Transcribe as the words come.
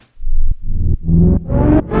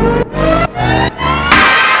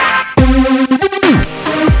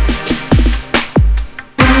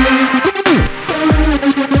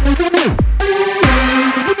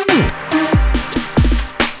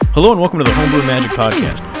Tour Magic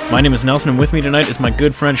podcast. My name is Nelson, and with me tonight is my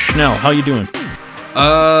good friend Schnell. How you doing?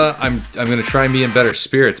 I'm gonna try and be in better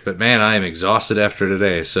spirits, but man, I am exhausted after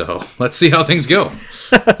today. So let's see how things go.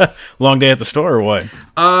 Long day at the store, or what?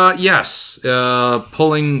 Yes.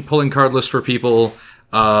 Pulling card lists for people.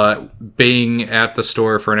 Being at the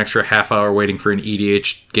store for an extra half hour waiting for an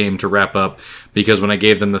EDH game to wrap up, because when I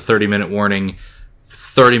gave them the 30-minute warning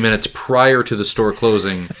 30 minutes prior to the store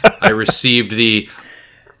closing, I received the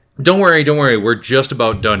don't worry, we're just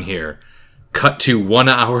about done here. Cut to 1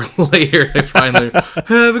 hour later, I finally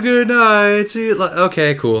have a good night. See you.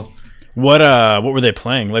 Okay, cool. What were they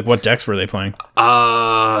playing? Like, what decks were they playing?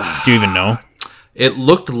 Do you even know? It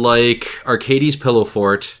looked like Arcades Pillow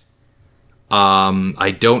Fort.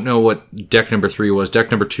 I don't know what deck number 3 was.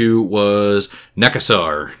 Deck number 2 was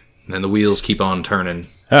Nekasar, and the wheels keep on turning.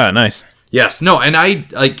 Ah, nice. Yes, no, and I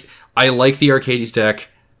like the Arcades deck.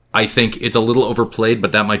 I think it's a little overplayed,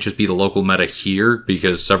 but that might just be the local meta here,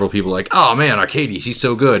 because several people are like, oh man, Arcades, he's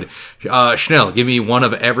so good. Schnell, give me one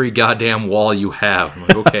of every goddamn wall you have. I'm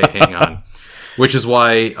like, okay, hang on. Which is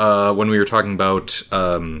why when we were talking about,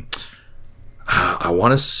 I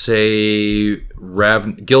want to say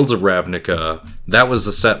Guilds of Ravnica, that was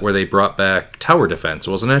the set where they brought back Tower Defense,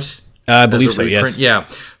 wasn't it? I believe so, yes. Yeah,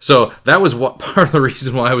 so that was part of the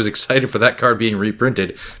reason why I was excited for that card being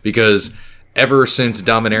reprinted, because ever since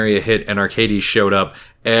Dominaria hit and Arcades showed up,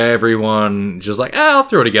 everyone just like, I'll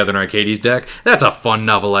throw together an Arcades deck. That's a fun,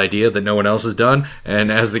 novel idea that no one else has done.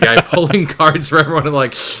 And as the guy pulling cards for everyone, I'm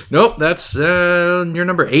like, nope, that's your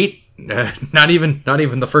number 8. Not even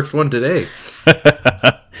the first one today.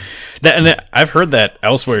 I've heard that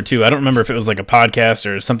elsewhere too. I don't remember if it was like a podcast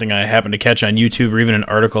or something I happened to catch on YouTube, or even an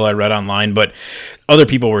article I read online. But other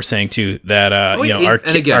people were saying too that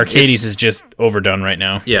Arcades is just overdone right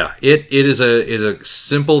now. Yeah, it is a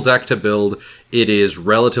simple deck to build. It is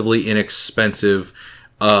relatively inexpensive.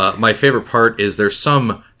 My favorite part is there's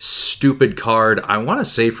some stupid card, I want to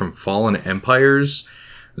say from Fallen Empires,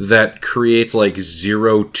 that creates like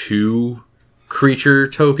 0/2 creature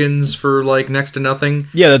tokens for like next to nothing.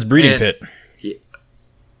 Yeah, that's Breeding Pit.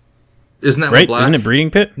 Isn't that right? Black? Isn't it Breeding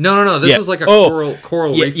Pit? No. This is like a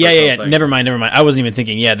coral reef. Yeah. Never mind. I wasn't even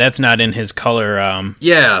thinking. Yeah, that's not in his color.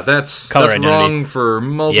 That's wrong for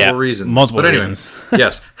multiple reasons. Multiple reasons.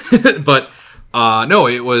 Yes, but no,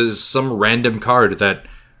 it was some random card that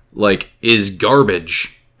like is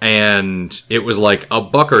garbage. And it was like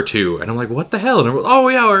 $1 or $2. And I'm like, what the hell? And oh,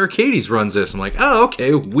 yeah, Arcades runs this. I'm like, oh,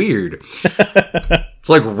 okay, weird. It's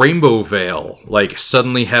like Rainbow Veil, like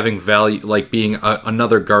suddenly having value, like being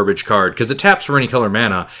another garbage card. Because it taps for any color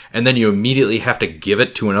mana, and then you immediately have to give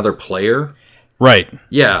it to another player. Right.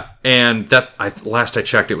 Yeah, and last I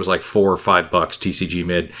checked, it was like $4 or $5 TCG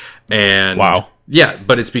mid. And wow. Yeah,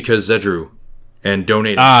 but it's because Zedru and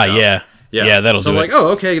donating stuff. Yeah, that'll do it. So I'm like,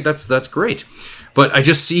 oh, okay, that's great. But I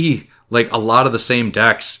just see like a lot of the same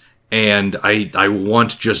decks, and I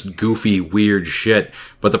want just goofy, weird shit.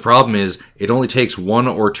 But the problem is, it only takes 1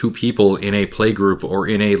 or 2 people in a play group or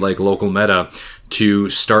in a like local meta to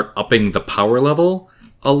start upping the power level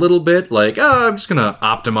a little bit. Like, I'm just gonna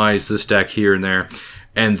optimize this deck here and there,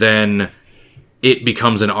 and then it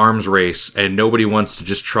becomes an arms race, and nobody wants to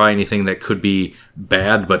just try anything that could be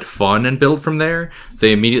bad but fun and build from there.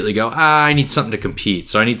 They immediately go, I need something to compete,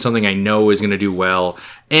 so I need something I know is going to do well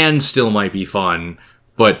and still might be fun.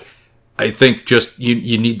 But I think just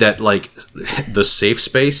you need that, like, the safe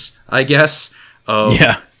space, I guess, of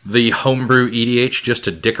the homebrew EDH just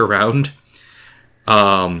to dick around.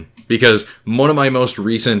 Because one of my most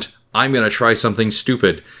recent, I'm going to try something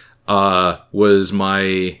stupid, was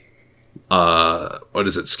my... what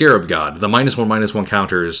is it? Scarab God. The -1/-1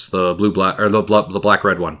 counters, the blue-black, or the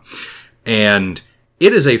black-red one. And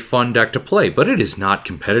it is a fun deck to play, but it is not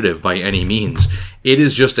competitive by any means. It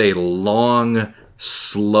is just a long,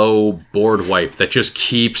 slow board wipe that just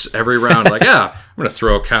keeps every round like, I'm going to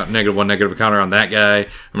throw a -1 counter on that guy. I'm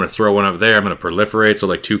going to throw one over there. I'm going to proliferate, so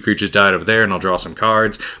like 2 creatures died over there, and I'll draw some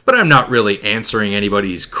cards. But I'm not really answering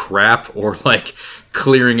anybody's crap or like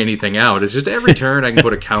clearing anything out. It's just every turn I can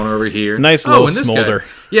put a counter over here. Nice little smolder.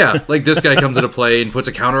 Like this guy comes into play and puts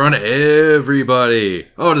a counter on everybody.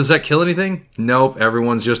 Oh, does that kill anything? Nope.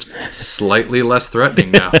 Everyone's just slightly less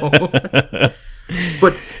threatening now.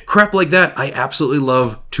 But crap like that, I absolutely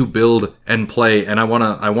love to build and play, and I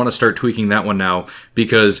wanna start tweaking that one now,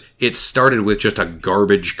 because it started with just a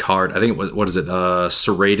garbage card. I think it was, what is it,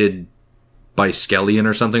 Serrated by Skellion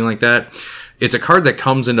or something like that. It's a card that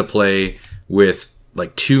comes into play with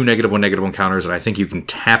like 2 -1/-1 counters, and I think you can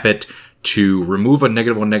tap it to remove a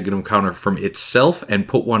 -1/-1 counter from itself and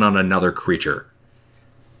put one on another creature.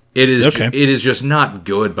 It is okay. It is just not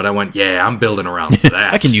good, but I went, yeah, I'm building around that.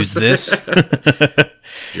 I can use this.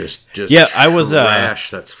 just yeah, I was trash.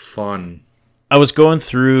 That's fun. I was going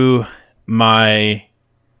through my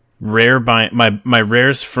my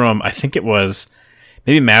rares from, I think it was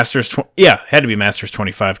maybe Masters. It had to be Masters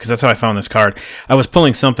 25 because that's how I found this card. I was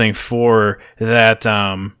pulling something for that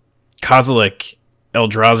Kozilek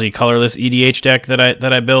Eldrazi colorless EDH deck that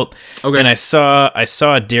I built. Okay. And I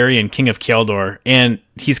saw Darian, King of Kaldor, and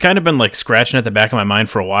he's kind of been like scratching at the back of my mind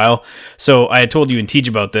for a while. So I had told you and Tej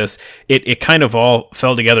about this. It kind of all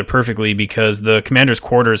fell together perfectly because the Commander's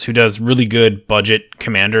Quarters, who does really good budget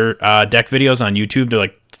Commander deck videos on YouTube, they're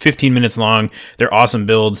like 15 minutes long. They're awesome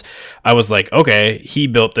builds. I was like, okay, he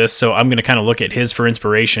built this, so I'm going to kind of look at his for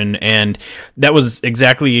inspiration. And that was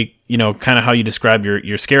exactly, kind of how you described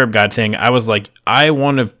your Scarab God thing. I was like, I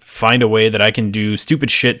want to find a way that I can do stupid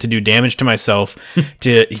shit to do damage to myself,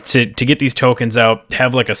 to get these tokens out,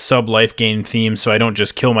 have like a sub-life gain theme so I don't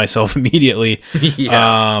just kill myself immediately.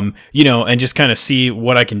 Yeah. And just kind of see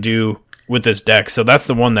what I can do with this deck. So that's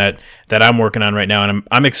the one that I'm working on right now, and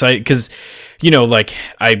I'm excited because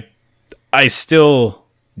I still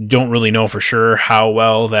don't really know for sure how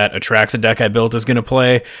well that Atraxa deck I built is going to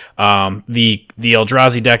play. The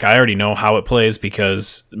Eldrazi deck, I already know how it plays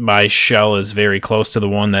because my shell is very close to the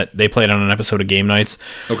one that they played on an episode of Game Nights.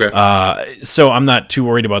 Okay. So I'm not too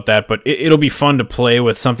worried about that, but it'll be fun to play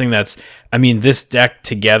with something that's, this deck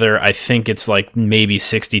together, I think it's like maybe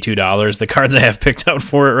 $62, the cards I have picked out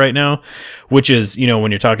for it right now, which is,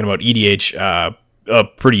 when you're talking about EDH, a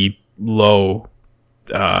pretty low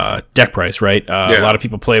deck price, right? Yeah. A lot of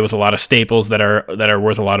people play with a lot of staples that are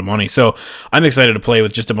worth a lot of money. So I'm excited to play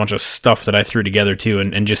with just a bunch of stuff that I threw together too,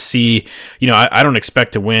 and just see. I don't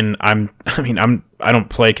expect to win. I don't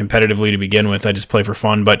play competitively to begin with. I just play for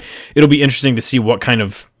fun. But it'll be interesting to see what kind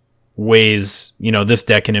of ways this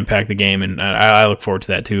deck can impact the game, and I look forward to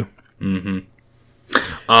that too. Mm-hmm.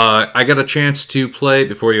 I got a chance to play,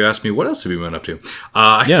 before you ask me what else have we been up to,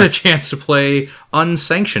 I got a chance to play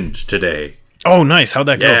Unsanctioned today. Oh, nice. How'd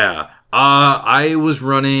that go? Yeah. I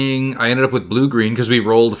ended up with blue-green because we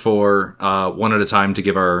rolled for one at a time to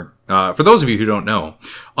give our, for those of you who don't know,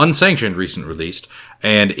 Unsanctioned recent released,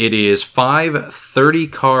 and it is 5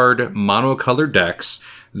 30-card monocolored decks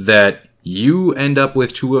that you end up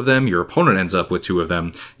with 2 of them, your opponent ends up with 2 of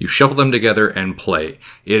them, you shuffle them together and play.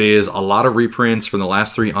 It is a lot of reprints from the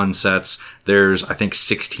last 3 unsets. There's, I think,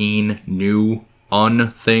 16 new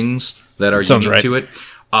things that are unique to it.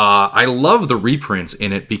 I love the reprints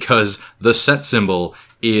in it because the set symbol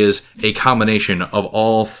is a combination of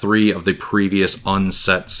all 3 of the previous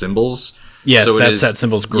unset symbols. Yes, so that set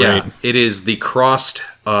symbol's great. Yeah, it is the crossed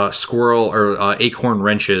squirrel or acorn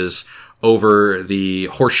wrenches over the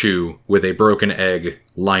horseshoe with a broken egg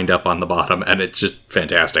lined up on the bottom, and it's just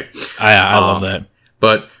fantastic. I love that.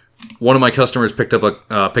 But one of my customers picked up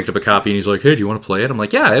a copy, and he's like, "Hey, do you want to play it?" I'm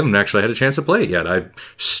like, "Yeah, I haven't actually had a chance to play it yet. I've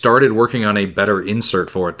started working on a better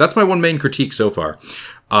insert for it." That's my one main critique so far.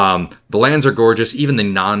 The lands are gorgeous, even the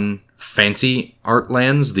non-fancy art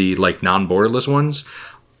lands, the non-borderless ones.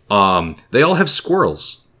 They all have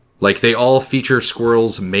squirrels. They all feature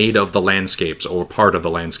squirrels made of the landscapes or part of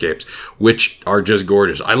the landscapes, which are just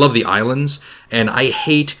gorgeous. I love the islands, and I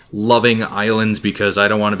hate loving islands because I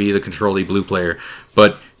don't want to be the control-y blue player.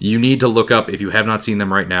 But you need to look up, if you have not seen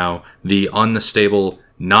them right now, the unstable,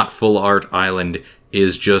 not full art island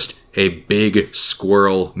is just a big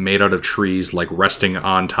squirrel made out of trees, resting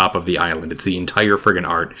on top of the island. It's the entire friggin'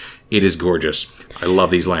 art. It is gorgeous. I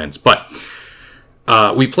love these lands. But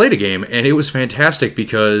we played a game, and it was fantastic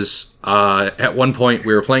because at one point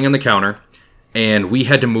we were playing on the counter, and we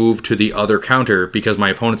had to move to the other counter because my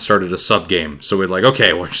opponent started a sub game. So we're like,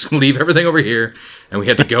 okay, we're just gonna leave everything over here, and we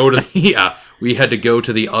had to go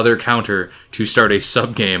to the other counter to start a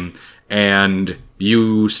sub game. And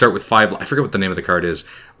you start with 5. I forget what the name of the card is,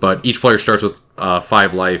 but each player starts with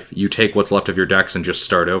 5 life. You take what's left of your decks and just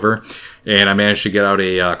start over. And I managed to get out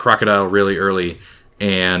a crocodile really early.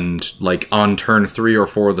 And on turn 3 or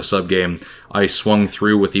 4 of the sub game, I swung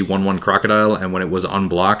through with the 1/1 crocodile, and when it was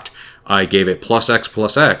unblocked, I gave it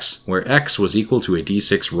 +X+X, where X was equal to a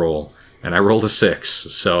D6 roll, and I rolled a 6.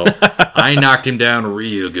 So I knocked him down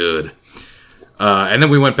real good. And then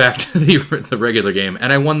we went back to the regular game,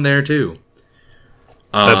 and I won there too.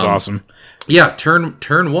 That's awesome. Yeah,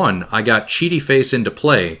 turn 1, I got Cheaty Face into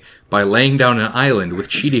play by laying down an island with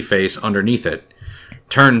Cheaty Face underneath it.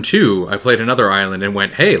 Turn 2, I played another island and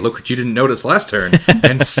went, hey, look what you didn't notice last turn,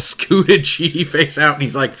 and scooted Cheaty Face out, and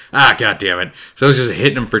he's like, god damn it. So I was just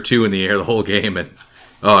hitting him for 2 in the air the whole game, and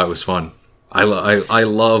it was fun. I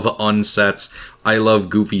love unsets. I love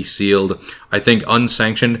Goofy sealed. I think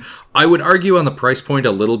unsanctioned, I would argue on the price point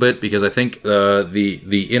a little bit, because I think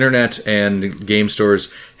the internet and game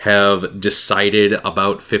stores have decided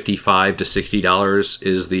about $55 to $60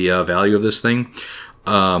 is the value of this thing.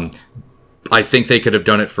 I think they could have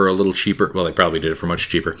done it for a little cheaper. Well, they probably did it for much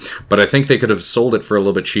cheaper, but I think they could have sold it for a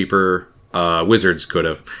little bit cheaper. Wizards could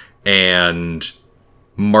have, and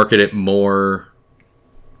market it more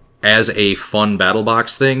as a fun battle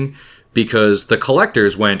box thing, because the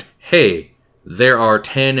collectors went, hey, there are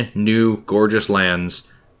 10 new gorgeous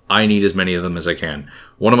lands. I need as many of them as I can.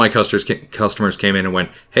 One of my customers came in and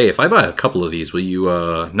went, hey, if I buy a couple of these, will you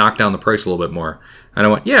knock down the price a little bit more? And I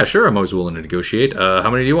went, yeah, sure, I'm always willing to negotiate.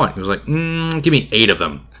 How many do you want? He was like, give me 8 of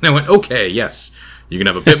them. And I went, okay, yes. You can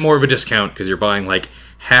have a bit more of a discount because you're buying like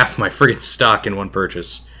half my friggin' stock in one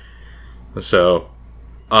purchase. So,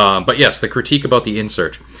 but yes, the critique about the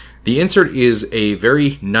insert. The insert is a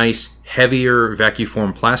very nice, heavier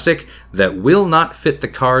vacuform plastic that will not fit the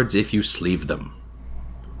cards if you sleeve them.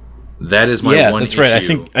 That is my one issue. Yeah, that's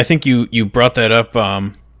right. I think you brought that up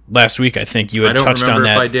last week. I think you had touched on that. I don't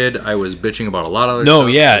remember if I did. I was bitching about a lot of other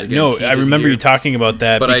stuff. I remember you talking about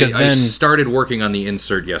that. But I started working on the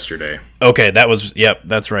insert yesterday. Okay,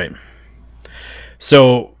 that's right.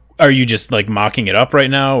 So, are you just like mocking it up right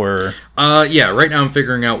now, or? Yeah, right now I'm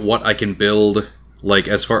figuring out what I can build, like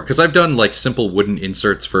as far, because I've done like simple wooden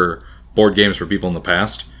inserts for board games for people in the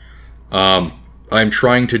past. I'm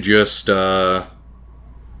trying to just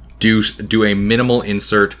do a minimal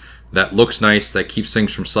insert that looks nice, that keeps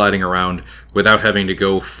things from sliding around without having to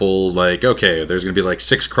go full, like, okay, there's going to be like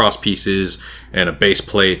 6 cross pieces and a base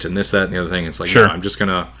plate and this, that, and the other thing. It's like, sure. No, I'm just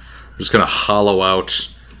gonna hollow out.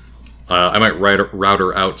 I might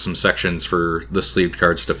router out some sections for the sleeved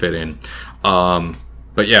cards to fit in.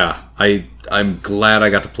 But yeah, I'm glad I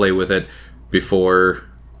got to play with it before,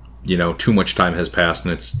 too much time has passed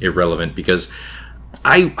and it's irrelevant, because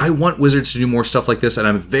I want Wizards to do more stuff like this, and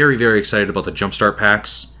I'm very, very excited about the Jumpstart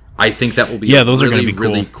packs. I think that will be those really, are be cool.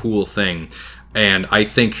 Really cool thing. And I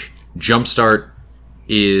think Jumpstart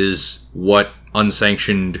is what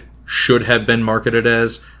Unsanctioned should have been marketed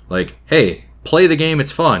as. Like, hey, play the game,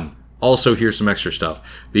 it's fun. Also, here's some extra stuff.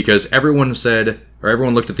 Because everyone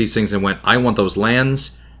looked at these things and went, I want those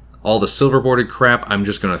lands. All the silver-boarded crap, I'm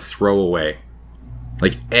just going to throw away.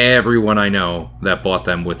 Like, everyone I know that bought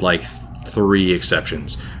them, with like 3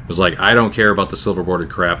 exceptions, was like, I don't care about the silver-boarded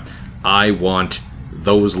crap. I want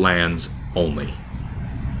those lands only.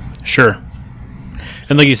 Sure.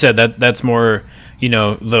 And like you said, that's more,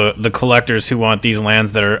 the collectors who want these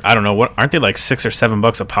lands that are, I don't know, what aren't they like $6 or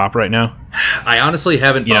 $7 a pop right now? I honestly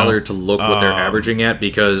haven't bothered to look what they're averaging at,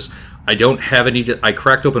 because I don't have any. I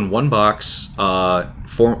cracked open one box. I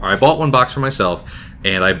bought one box for myself,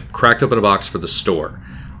 and I cracked open a box for the store.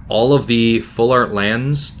 All of the full art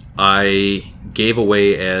lands I gave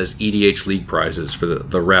away as EDH League prizes for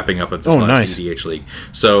the wrapping up of this last EDH League.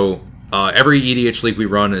 So every EDH League we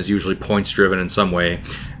run is usually points driven in some way,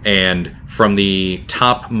 and from the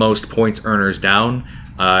top most points earners down,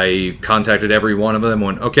 I contacted every one of them and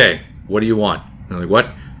went, okay, what do you want? And they're like,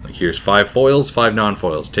 what? Like, here's 5 foils, 5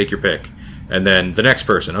 non-foils, take your pick. And then the next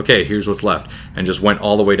person, okay, here's what's left. And just went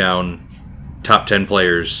all the way down. Top 10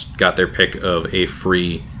 players got their pick of a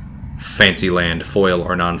free fancy land, foil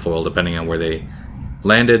or non-foil, depending on where they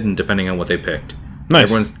landed and depending on what they picked.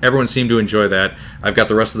 Nice. Everyone seemed to enjoy that. I've got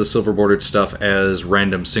the rest of the silver-bordered stuff as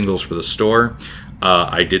random singles for the store.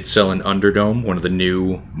 I did sell an Underdome, one of the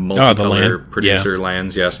new multicolor producer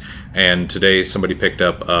lands, yes. And today somebody picked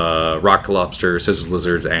up Rock Lobster, Scissors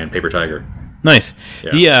Lizards, and Paper Tiger. Nice.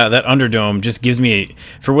 Yeah. That Underdome just gives me,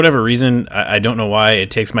 for whatever reason, I don't know why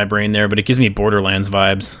it takes my brain there, but it gives me Borderlands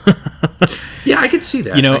vibes. Yeah, I could see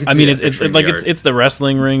that. It's the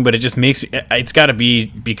wrestling ring, but it just makes it's got to be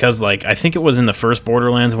because, like, I think it was in the first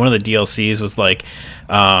Borderlands, one of the DLCs was like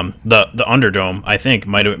the Underdome. I think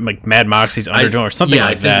might have like Mad Moxie's Underdome or something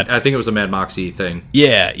that. I think it was a Mad Moxie thing.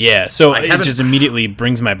 Yeah. So it just immediately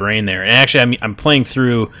brings my brain there. And actually, I'm playing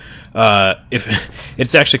through. If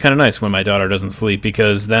it's actually kind of nice when my daughter doesn't sleep,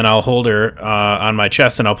 because then I'll hold her on my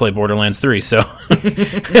chest and I'll play Borderlands 3. So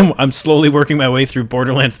I'm slowly working my way through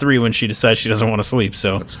Borderlands 3 when she decides she doesn't want to sleep.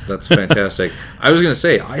 So that's fantastic. I was gonna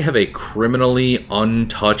say, I have a criminally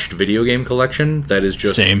untouched video game collection that is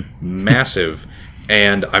just massive,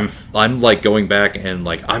 and I'm like going back and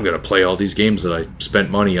like I'm gonna play all these games that I spent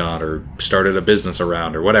money on or started a business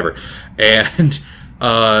around or whatever, and.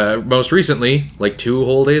 Most recently, like 2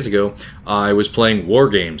 whole days ago, I was playing War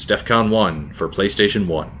Games, DEF CON 1 for PlayStation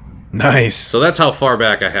 1. Nice. So that's how far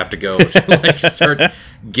back I have to go to like start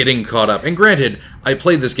getting caught up. And granted, I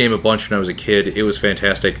played this game a bunch when I was a kid. It was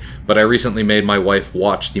fantastic. But I recently made my wife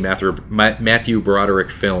watch the Matthew Broderick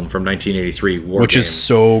film from 1983, which is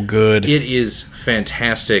so good. It is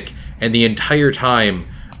fantastic. And the entire time,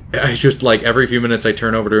 I just like every few minutes I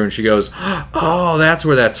turn over to her and she goes, "Oh, that's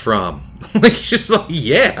where that's from." Like she's like,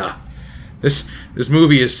 "Yeah, this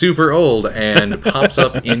movie is super old and pops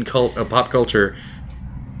up in pop culture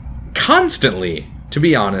constantly, to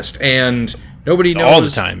be honest, and nobody knows all the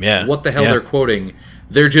time. Yeah, what the hell they're quoting.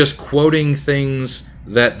 They're just quoting things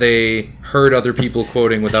that they heard other people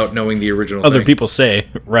quoting without knowing the original. Other people say,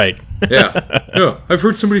 right? Yeah. I've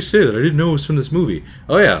heard somebody say that. I didn't know it was from this movie.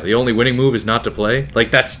 Oh yeah, the only winning move is not to play.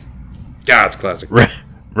 Like that's classic.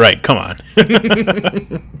 Right. Come on.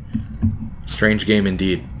 Strange game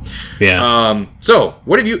indeed. Yeah. So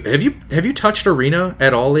what have you touched Arena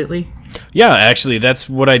at all lately? Yeah, actually, that's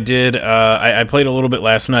what I did. I played a little bit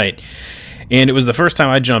last night, and it was the first time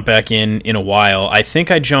I jumped back in a while. I think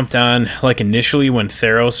I jumped on, like, initially when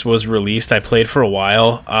Theros was released. I played for a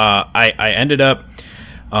while. I ended up...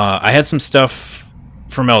 I had some stuff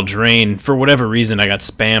from Eldraine. For whatever reason, I got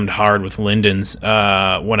spammed hard with Linden's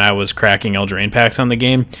when I was cracking Eldraine packs on the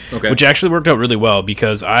game, which actually worked out really well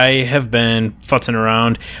because I have been futzing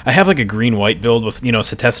around. I have like a green-white build with,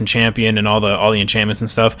 Setessan Champion and all the enchantments and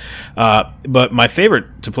stuff. But my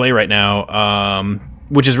favorite to play right now,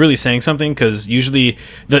 which is really saying something, because usually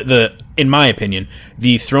in my opinion,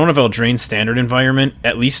 the Throne of Eldraine standard environment,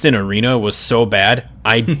 at least in Arena, was so bad,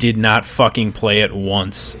 I did not fucking play it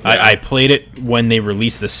once. Yeah. I played it when they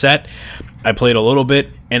released the set. I played a little bit,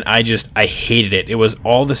 and I hated it. It was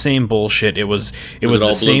all the same bullshit. It was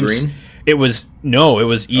the same. Blue-green? It was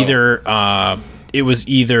either. It was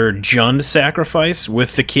either Jund Sacrifice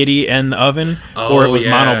with the kitty and the oven, or it was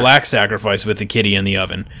Mono Black Sacrifice with the kitty and the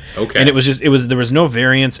oven. Okay. And there was no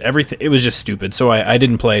variance, everything, it was just stupid, so I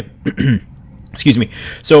didn't play. Excuse me.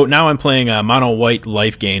 So now I'm playing Mono White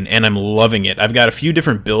Life Gain, and I'm loving it. I've got a few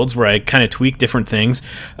different builds where I kind of tweak different things,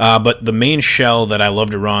 but the main shell that I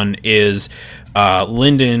love to run is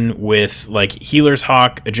Linden with like Healer's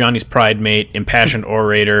Hawk, Ajani's Pridemate, Impassioned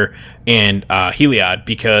Orator, and Heliod,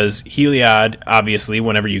 because Heliod, obviously,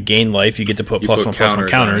 whenever you gain life, you get to put +1/+1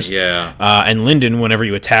 counters. Yeah. And Linden, whenever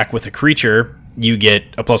you attack with a creature, you get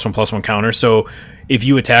a +1/+1 counter. So if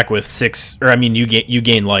you attack with you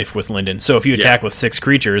gain life with Linden. So if you attack with 6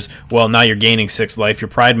 creatures, well, now you're gaining 6 life. Your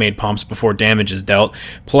Pridemate pumps before damage is dealt.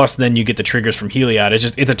 Plus, then you get the triggers from Heliod.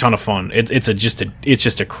 It's a ton of fun. It's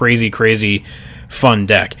just a crazy fun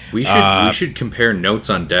deck. We should compare notes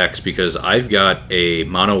on decks, because I've got a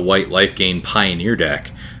Mono White Life Gain Pioneer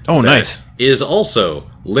deck. Oh, nice. Is also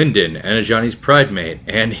Linden and Ajani's Pridemate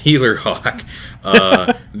and Healer Hawk.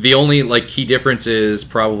 The only key difference is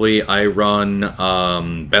probably I run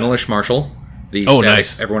Benalish Marshal. The static,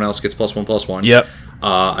 nice. Everyone else gets +1/+1. Yep.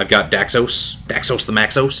 I've got Daxos the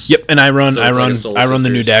Maxos. Yep, and I run the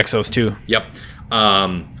new Daxos too. Yep.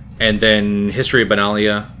 And then History of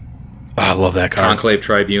Benalia. Oh, I love that card. Conclave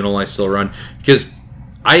Tribunal I still run, because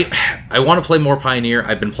I want to play more Pioneer.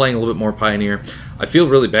 I've been playing a little bit more Pioneer. I feel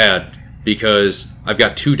really bad because I've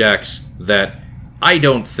got 2 decks that I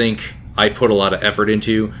don't think I put a lot of effort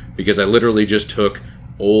into, because I literally just took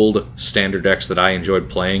old standard decks that I enjoyed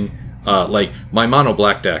playing. Like my Mono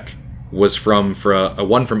Black deck was from a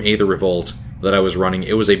one from Aether Revolt that I was running.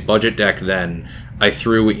 It was a budget deck then. I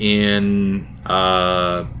threw in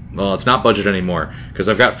well, it's not budget anymore because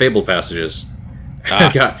I've got Fable Passages.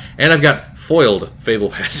 I've got foiled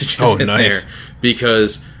Fable Passages in there,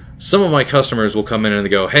 because some of my customers will come in and they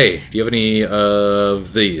go, "Hey, do you have any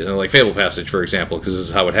of these?" Like Fable Passage, for example, because this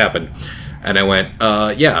is how it happened. And I went,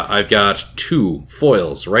 yeah, I've got 2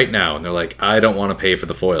 foils right now. And they're like, "I don't want to pay for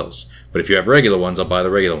the foils, but if you have regular ones, I'll buy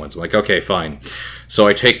the regular ones." I'm like, "Okay, fine." So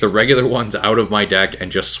I take the regular ones out of my deck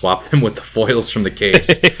and just swap them with the foils from the case,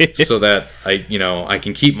 so that I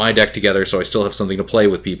can keep my deck together, so I still have something to play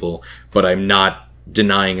with people, but I'm not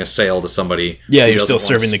denying a sale to somebody. Yeah, you're still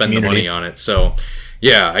serving the community. The money on it. So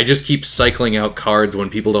yeah, I just keep cycling out cards when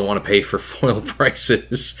people don't want to pay for foil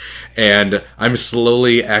prices, and I'm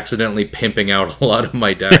slowly accidentally pimping out a lot of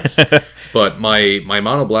my decks. But my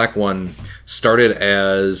Mono Black one started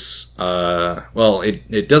as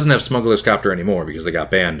it doesn't have Smuggler's Copter anymore because they got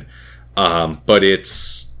banned, but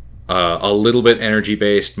it's a little bit energy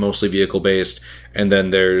based, mostly vehicle based, and then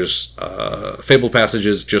there's Fable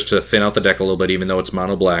Passages just to thin out the deck a little bit, even though it's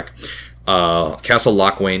Mono Black. Castle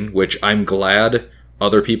Lochwain, which I'm glad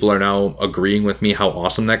other people are now agreeing with me how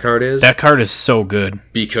awesome that card is. That card is so good.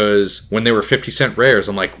 Because when they were 50-cent rares,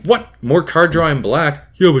 I'm like, what? More card draw in black?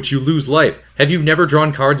 Yeah, but you lose life. Have you never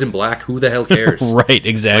drawn cards in black? Who the hell cares? Right,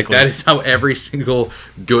 exactly. Like, that is how every single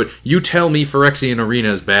good... You tell me Phyrexian Arena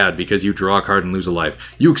is bad because you draw a card and lose a life.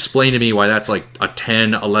 You explain to me why that's like a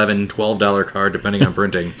 $10, $11, $12 card, depending on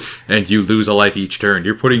printing, and you lose a life each turn.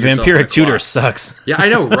 You're putting yourself in a Vampiric Tutor sucks. Yeah, I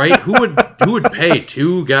know, right? Who would pay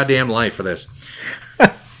 2 goddamn life for this?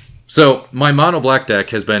 So, my mono black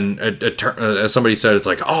deck has been, as somebody said, it's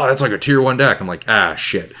like, oh, that's like a tier 1 deck. I'm like,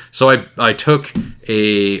 shit. So I took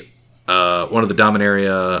one of the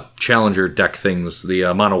Dominaria Challenger deck things,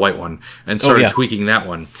 the mono white one, and started tweaking that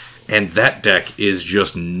one. And that deck is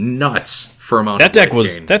just nuts for amount of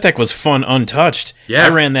gain. That deck was fun untouched. Yeah. I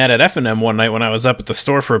ran that at FNM one night when I was up at the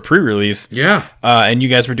store for a pre-release. Yeah. And you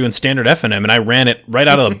guys were doing standard FNM, and I ran it right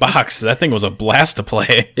out of the box. That thing was a blast to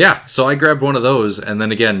play. Yeah, so I grabbed one of those, and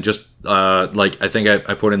then again, just I think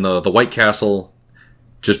I put in the White Castle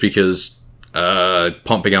just because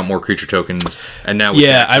pumping out more creature tokens, and now with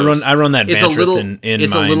Daxos, I run that Vantress in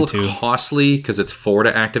it's mine a little too. Costly because it's 4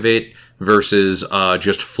 to activate versus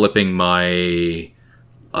just flipping my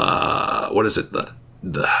what is it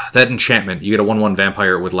that enchantment. You get a 1/1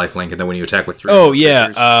 vampire with lifelink, and then when you attack with 3. Oh yeah,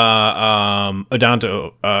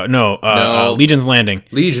 Adanto. No, Legion's Landing.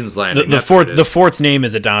 Legion's Landing. The fort's name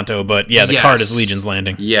is Adanto, but yeah, the card is Legion's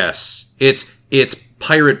Landing. Yes, it's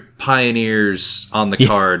Pirate Pioneers on the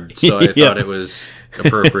card, so I thought it was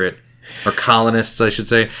appropriate. Or colonists, I should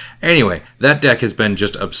say. Anyway, that deck has been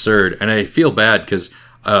just absurd, and I feel bad because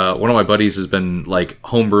one of my buddies has been like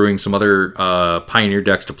homebrewing some other Pioneer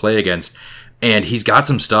decks to play against, and he's got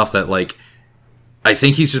some stuff that like I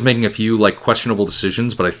think he's just making a few like questionable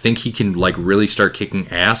decisions, but I think he can like really start kicking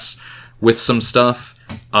ass with some stuff.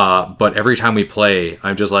 But every time we play,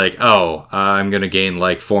 I'm just like, I'm going to gain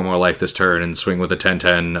like 4 more life this turn and swing with a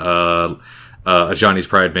 10/10, a Johnny's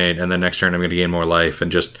Pridemate, and then next turn I'm going to gain more life.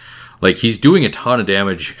 And just, like, he's doing a ton of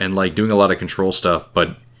damage and, like, doing a lot of control stuff,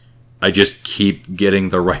 but I just keep getting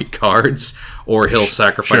the right cards, or he'll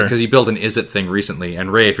sacrifice, because he built an Izzet thing recently.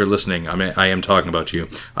 And Ray, if you're listening, I am talking about you.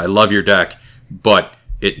 I love your deck, but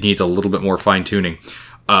it needs a little bit more fine-tuning.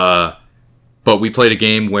 But we played a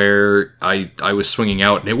game where I was swinging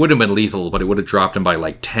out, and it would have been lethal, but it would have dropped him by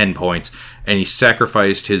like 10 points, and he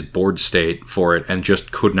sacrificed his board state for it and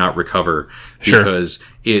just could not recover. Because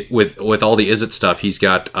it with all the Izzet stuff, he's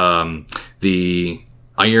got the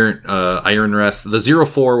Ironwrath, the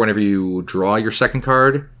 0/4, whenever you draw your second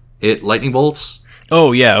card, it lightning bolts.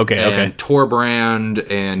 Oh, yeah, okay. Torbrand,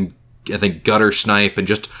 and I think Gutter Snipe, and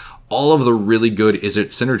just all of the really good Izzet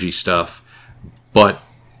synergy stuff, but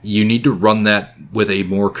you need to run that with a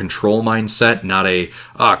more control mindset, not a,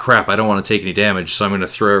 crap, I don't want to take any damage, so I'm going to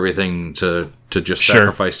throw everything to just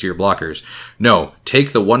sacrifice to your blockers. No,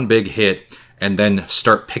 take the one big hit and then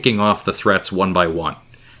start picking off the threats one by one.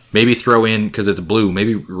 Maybe throw in, because it's blue,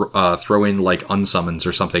 maybe throw in like unsummons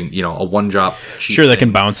or something, a one-drop cheat that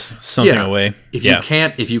can bounce something away. If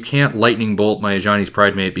you can't lightning bolt my Ajani's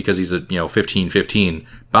Pridemate because he's a 15/15,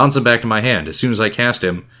 bounce him back to my hand. As soon as I cast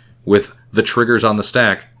him with the triggers on the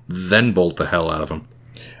stack, then bolt the hell out of him.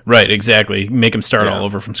 Right, exactly. Make him start all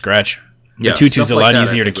over from scratch. Yeah, the 2/2's a lot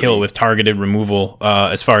easier to kill with targeted removal,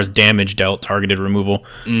 as far as damage dealt, targeted removal,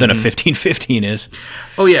 than a 15/15 is.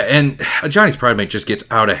 Oh yeah, and Ajani's Pridemate just gets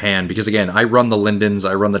out of hand because again, I run the Lindens,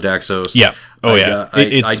 I run the Daxos. Yeah.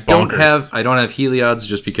 I don't have Heliod's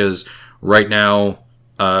just because right now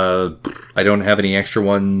I don't have any extra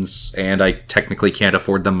ones, and I technically can't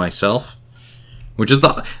afford them myself. Which is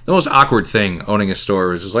the most awkward thing owning a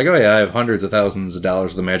store, is just like, I have hundreds of thousands of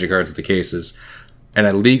dollars of the Magic cards at the cases, and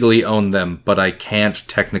I legally own them, but I can't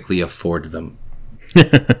technically afford them.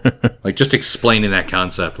 Like, just explaining that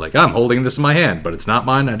concept, like, I'm holding this in my hand, but it's not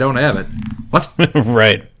mine, I don't have it. What?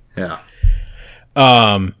 Right. Yeah.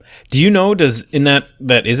 Do you know, in that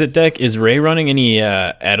Izzet deck, is Ray running any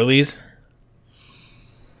Adelies?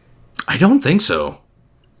 I don't think so.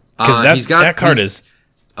 Because that card is...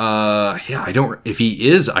 I don't. If he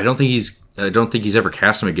is, I don't think he's ever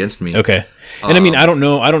cast him against me. Okay, and I mean, I don't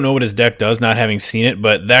know what his deck does, not having seen it,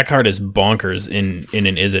 but that card is bonkers in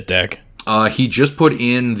an Izzet deck. He just put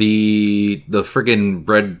in the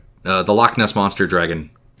friggin' the Loch Ness Monster Dragon.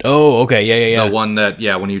 Oh, okay, yeah. The one that,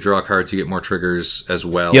 when you draw cards, you get more triggers as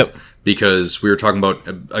well. Yep. Because we were talking about,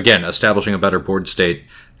 again, establishing a better board state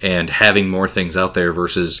and having more things out there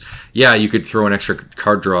versus, you could throw an extra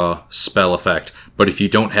card draw spell effect, but if you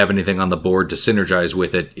don't have anything on the board to synergize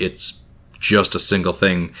with it, it's just a single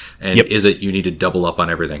thing. And you need to double up on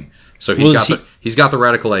everything. So he's got the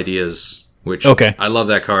radical ideas which I love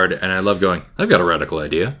that card, and I love going, I've got a Radical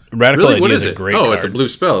Idea. Radical Idea is a great card. It's a blue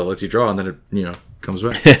spell. It lets you draw, and then it comes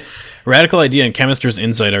back. Radical Idea and Chemister's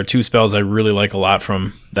Insight are two spells I really like a lot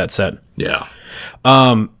from that set. Yeah.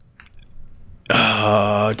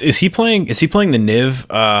 Is he playing the Niv?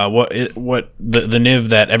 What the Niv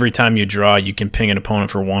that every time you draw you can ping an opponent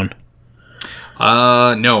for 1?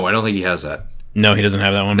 No, I don't think he has that. No, he doesn't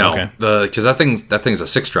have that one. No, okay. Because that thing's a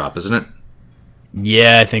 6-drop, isn't it?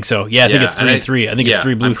 Yeah, I think so. Yeah, I think it's 3 and 3. I think it's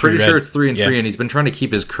 3 blue, 3 red. I'm pretty sure it's 3 and 3, and he's been trying to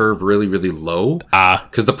keep his curve really, really low.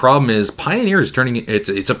 Because the problem is Pioneer is turning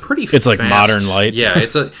it's a pretty it's like Modern Light. Yeah,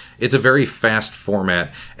 it's a very fast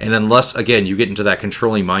format, and unless again you get into that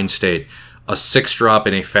controlling mind state, a 6-drop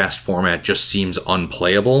in a fast format just seems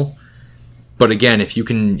unplayable. But again, if you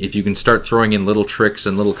can start throwing in little tricks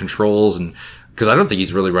and little controls, and because I don't think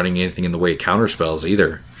he's really running anything in the way of counter spells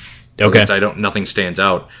either. Okay, nothing stands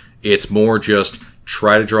out. It's more just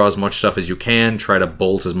try to draw as much stuff as you can, try to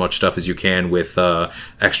bolt as much stuff as you can with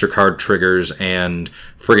extra card triggers and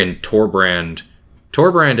friggin' Torbrand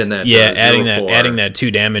in that. Yeah, adding that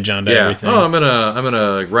 2 damage onto everything. Oh, I'm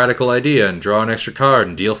gonna Radical Idea and draw an extra card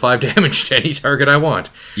and deal 5 damage to any target I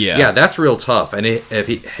want. Yeah, that's real tough. And if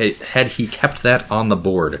he kept that on the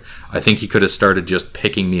board, I think he could have started just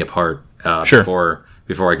picking me apart before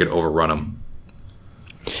I could overrun him.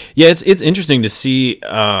 Yeah, it's interesting to see,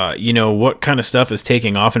 what kind of stuff is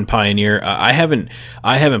taking off in Pioneer. I haven't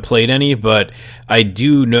played any, but I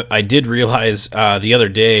did realize the other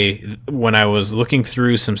day when I was looking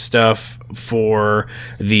through some stuff for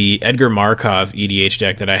the Edgar Markov EDH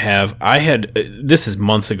deck that I have. This is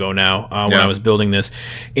months ago now when I was building this,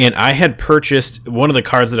 and I had purchased one of the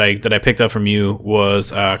cards that I picked up from you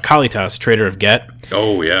was Kalitas, Trader of Get.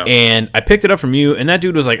 Oh yeah, and I picked it up from you, and that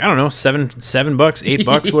dude was like, I don't know, $7,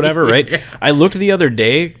 $8, whatever, right? Yeah. I looked the other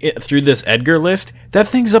day through this Edgar list. That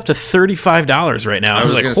thing's up to $35 right now. I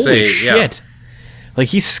was like, holy shit. Yeah. Like,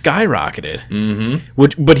 he's skyrocketed.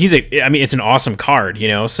 Mm-hmm. But it's an awesome card,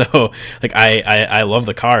 so like I love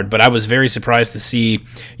the card, but I was very surprised to see,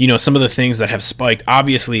 some of the things that have spiked.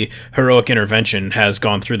 Obviously, Heroic Intervention has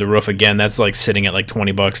gone through the roof again. That's like sitting at like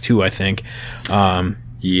 $20 too, I think.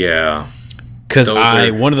 Yeah. Because go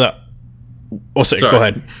ahead.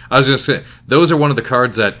 I was going to say, those are one of the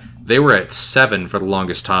cards that they were at 7 for the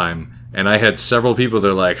longest time, and I had several people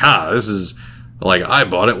that are like, this is, like, I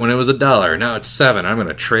bought it when it was $1, now it's 7, I'm going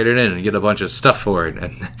to trade it in and get a bunch of stuff for it,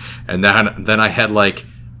 and then I had, like,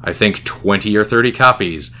 I think 20 or 30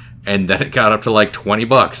 copies, and then it got up to, like,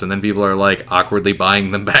 $20, and then people are, like, awkwardly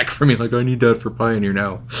buying them back for me, like, I need that for Pioneer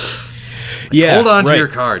now. Yeah, hold on to your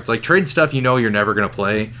cards. Like, trade stuff you're never going to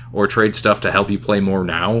play, or trade stuff to help you play more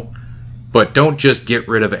now. But don't just get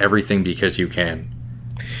rid of everything because you can.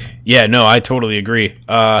 Yeah, no, I totally agree.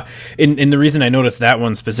 And the reason I noticed that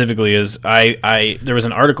one specifically is there was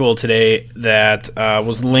an article today that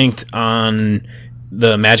was linked on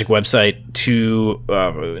the Magic website to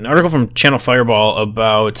an article from Channel Fireball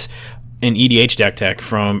about an EDH deck tech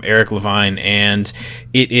from Eric Levine, and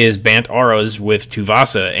it is Bant Auras with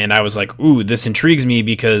Tuvasa, and I was like, ooh, this intrigues me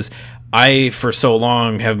because I, for so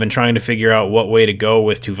long, have been trying to figure out what way to go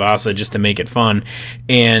with Tuvasa just to make it fun,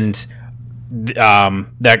 and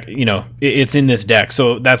that it's in this deck,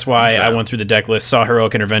 so that's why I went through the deck list, saw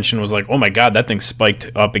Heroic Intervention, was like, oh my god, that thing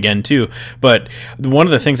spiked up again too. But one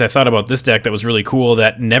of the things I thought about this deck that was really cool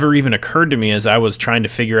that never even occurred to me as I was trying to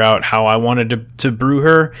figure out how I wanted to brew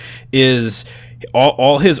her is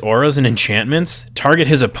all his auras and enchantments target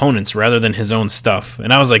his opponents rather than his own stuff,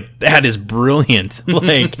 and I was like, that is brilliant.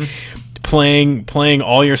 Like playing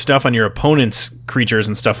all your stuff on your opponent's creatures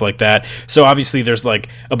and stuff like that. So obviously there's like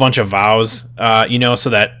a bunch of vows, so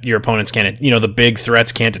that your opponents can't, the big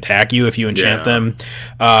threats can't attack you if you enchant them.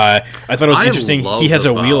 I thought it was interesting. He has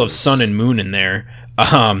a Wheel of Sun and Moon in there.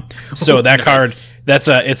 So that card,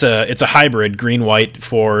 it's a hybrid green white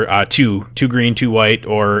for two green, 2 white,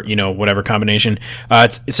 or whatever combination.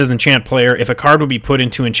 It says enchant player. If a card would be put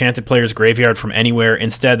into enchanted player's graveyard from anywhere,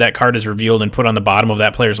 instead that card is revealed and put on the bottom of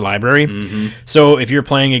that player's library. Mm-hmm. So if you're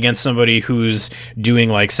playing against somebody who's doing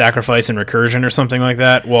like sacrifice and recursion or something like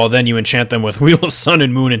that, well then you enchant them with Wheel of Sun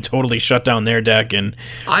and Moon and totally shut down their deck. And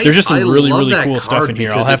there's just some really cool stuff in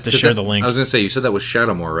here. I'll have to share the link. I was gonna say, you said that was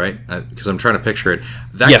Shadowmoor, right? Because I'm trying to picture it.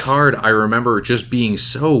 That card, I remember just being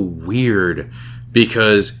so weird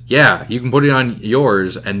because, you can put it on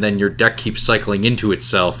yours and then your deck keeps cycling into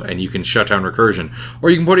itself and you can shut down recursion. Or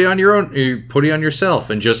you can put it on your own, you put it on yourself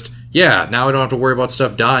and just, now I don't have to worry about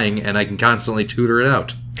stuff dying and I can constantly tutor it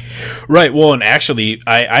out. Right. Well, and actually,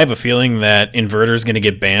 I have a feeling that Inverter is going to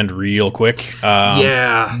get banned real quick.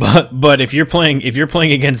 Yeah. But if you're playing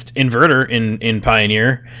against Inverter in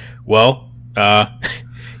Pioneer, well, Because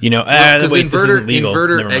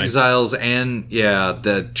Inverter, Exiles, and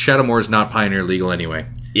the Shadowmoor is not Pioneer legal anyway.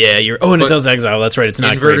 Yeah, it does Exile. That's right. It's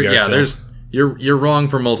not Graveyard. Yeah, you're wrong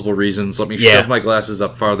for multiple reasons. Let me shove my glasses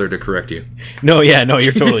up farther to correct you. No,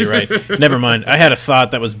 you're totally right. Never mind. I had a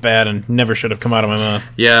thought that was bad and never should have come out of my mouth.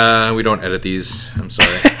 Yeah, we don't edit these. I'm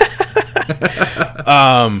sorry.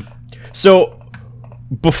 So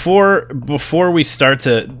before we start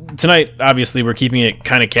tonight, obviously we're keeping it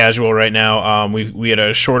kind of casual right now. We had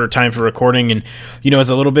a shorter time for recording, and as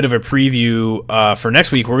a little bit of a preview for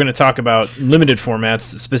next week, we're going to talk about limited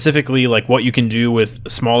formats, specifically like what you can do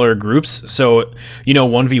with smaller groups. So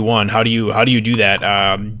 1v1, how do you do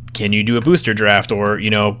that? Can you do a booster draft, or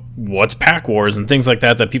what's Pack Wars and things like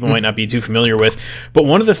that people might not be too familiar with? But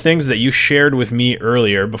one of the things that you shared with me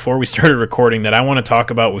earlier before we started recording that I want to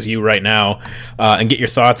talk about with you right now and get your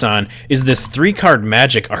thoughts on is this 3-card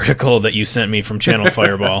Magic article that you sent me from Channel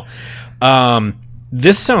Fireball.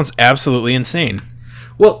 This sounds absolutely insane.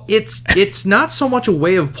 Well, it's not so much a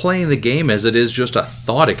way of playing the game as it is just a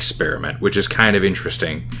thought experiment, which is kind of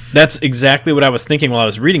interesting. That's exactly what I was thinking while I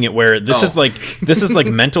was reading it, where this is like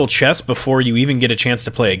mental chess before you even get a chance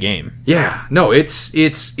to play a game. Yeah, no,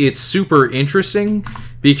 it's super interesting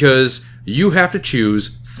because you have to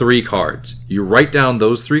choose 3 cards. You write down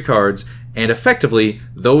those 3 cards, and effectively,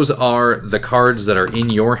 those are the cards that are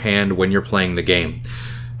in your hand when you're playing the game.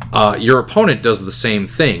 Your opponent does the same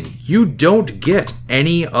thing. You don't get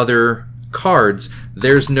any other cards.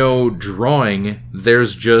 There's no drawing.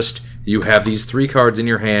 There's just, you have these 3 cards in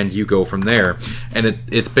your hand, you go from there. And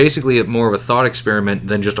it's basically more of a thought experiment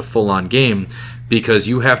than just a full-on game, because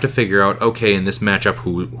you have to figure out, okay, in this matchup,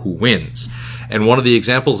 who wins. And one of the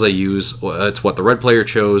examples they use, it's what the red player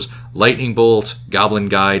chose: Lightning Bolt, Goblin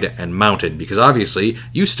Guide, and Mountain. Because obviously,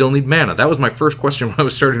 you still need mana. That was my first question when I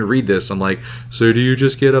was starting to read this. I'm like, so do you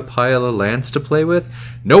just get a pile of lands to play with?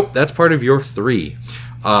 Nope, that's part of your 3.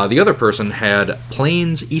 The other person had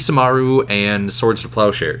Plains, Isamaru, and Swords to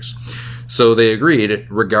Plowshares. So they agreed,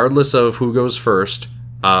 regardless of who goes first,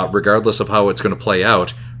 regardless of how it's going to play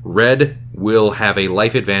out, Red will have a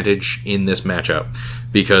life advantage in this matchup,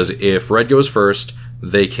 because if Red goes first,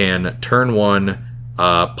 they can turn 1,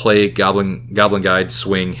 play Goblin Guide,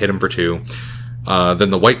 swing, hit him for 2. Then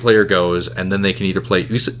the white player goes, and then they can either play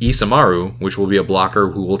Isamaru, which will be a blocker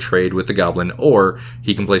who will trade with the Goblin, or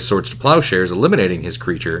he can play Swords to Plowshares, eliminating his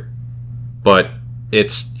creature. But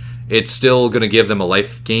it's still going to give them a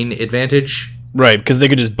life gain advantage. Right, because they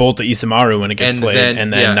could just bolt the Isamaru when it gets played,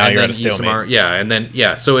 and then now you're at a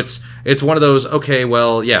stalemate. So it's one of those, okay,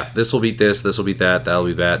 well, this will beat this will beat that, that'll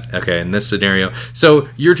beat that, okay, in this scenario. So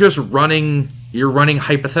you're just running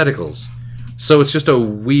hypotheticals. So it's just a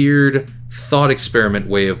weird thought experiment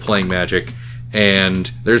way of playing Magic, and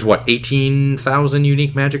there's, 18,000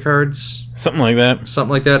 unique Magic cards? Something like that.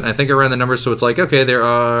 And I think I ran the numbers, so it's like, okay, there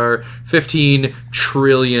are 15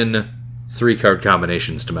 trillion 3-card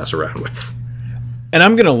combinations to mess around with. And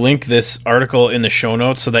I'm going to link this article in the show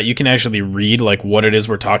notes so that you can actually read what it is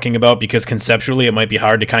we're talking about, because conceptually it might be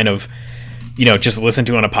hard to kind of, just listen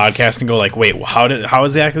to on a podcast and go wait, how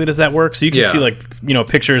exactly does that work? So you can see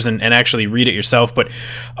pictures and actually read it yourself. But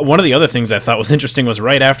one of the other things I thought was interesting was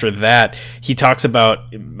right after that, he talks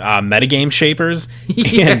about metagame shapers.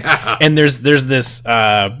 And there's this...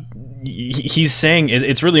 he's saying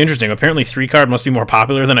it's really interesting. Apparently 3-card must be more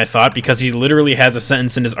popular than I thought, because he literally has a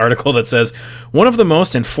sentence in his article that says one of the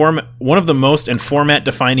most and format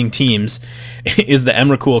defining teams is the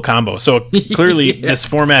Emrakul combo. So clearly this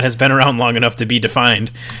format has been around long enough to be defined.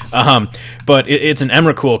 But it's an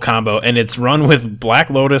Emrakul combo, and it's run with Black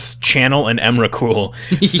Lotus, Channel, and Emrakul.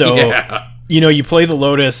 So you play the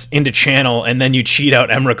Lotus into Channel, and then you cheat out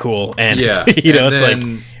Emrakul, and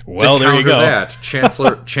it's well, there you go. That,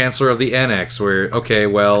 Chancellor of the Annex, where, okay,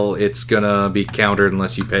 well, it's gonna be countered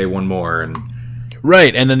unless you pay 1 more, and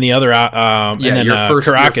right, and then the other,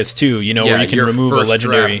 Karakas too, where you can remove a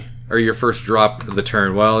legendary, or your first drop of the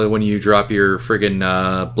turn. Well, when you drop your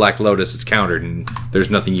friggin' Black Lotus, it's countered, and there's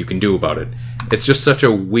nothing you can do about it. It's just such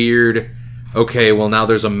a weird. Okay, well, now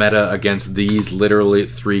there's a meta against these literally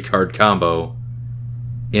 3-card combo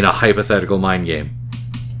in a hypothetical mind game.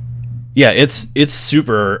 Yeah, it's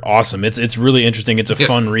super awesome. It's really interesting. It's a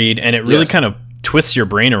fun read, and it really kind of twists your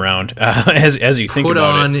brain around as you think about it. Put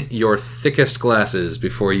on your thickest glasses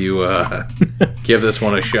before you give this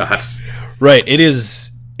one a shot. Right. It is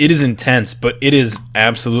intense, but it is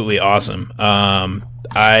absolutely awesome. I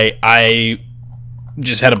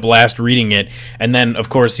just had a blast reading it. And then, of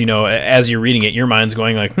course, as you're reading it, your mind's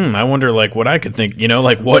going like, I wonder like what I could think,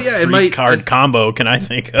 like what three-card combo can I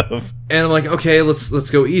think of? And I'm like, okay, let's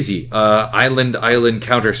go easy. Island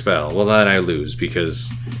counterspell. Well, then I lose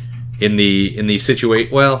because in the situation,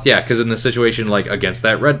 because in the situation like against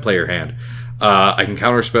that red player hand, I can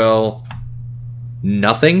counterspell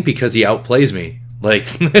nothing because he outplays me. Like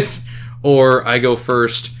or I go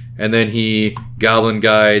first and then he Goblin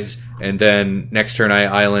Guides, and then next turn I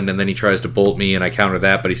island, and then he tries to bolt me, and I counter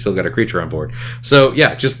that, but he's still got a creature on board. So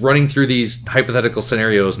yeah, just running through these hypothetical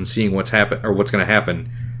scenarios and seeing what's going to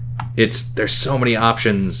happen. There's so many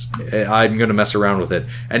options. I'm going to mess around with it,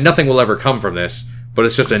 and nothing will ever come from this. But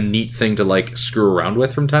it's just a neat thing to like screw around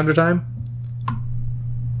with from time to time.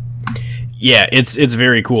 Yeah, it's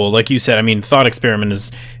very cool. Like you said, I mean, thought experiment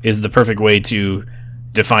is the perfect way to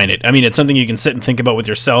define it. I mean, it's something you can sit and think about with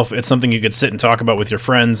yourself. It's something you could sit and talk about with your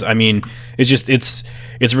friends. I mean, it's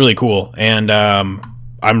really cool, and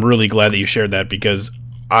I'm really glad that you shared that because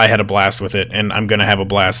I had a blast with it, and I'm gonna have a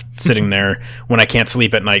blast sitting there when I can't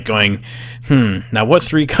sleep at night, going, now what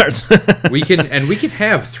 3 cards? we can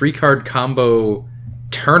have 3-card combo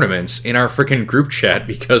tournaments in our freaking group chat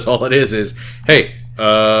because all it is, hey,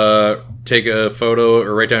 take a photo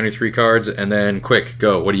or write down your 3 cards, and then quick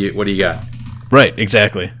go. What do you got? Right,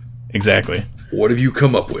 exactly. What have you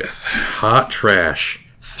come up with? Hot trash.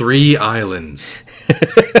 3 islands.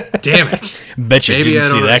 Damn it. Bet you didn't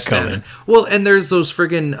see that coming. Well, and there's those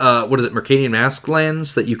friggin', Mercadian Mask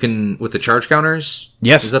lands that you can, with the charge counters?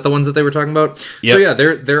 Yes. Is that the ones that they were talking about? Yep. So yeah,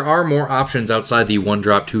 there are more options outside the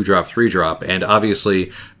 1-drop, 2-drop, 3-drop, and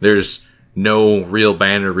obviously there's no real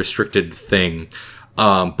ban or restricted thing.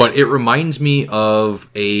 But it reminds me of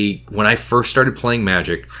when I first started playing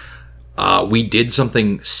Magic, we did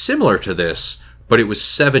something similar to this, but it was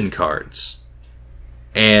 7 cards.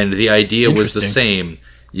 And the idea was the same.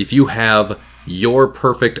 If you have your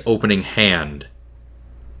perfect opening hand,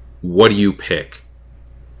 what do you pick?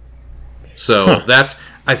 So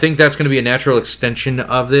I think that's going to be a natural extension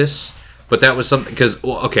of this. But that was something, because,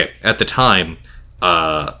 at the time,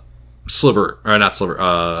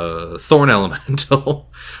 Thorn Elemental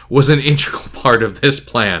was an integral part of this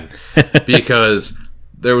plan because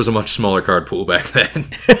there was a much smaller card pool back then.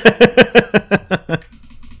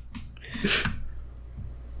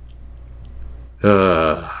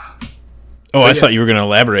 I thought you were going to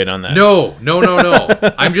elaborate on that. No.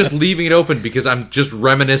 I'm just leaving it open because I'm just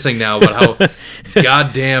reminiscing now about how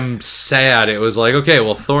goddamn sad it was. Like, okay,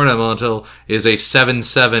 well, Thorn Elemental is a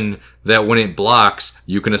 7/7 that when it blocks,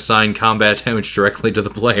 you can assign combat damage directly to the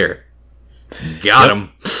player. Got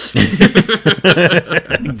him.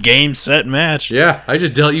 Game, set, match. Yeah, I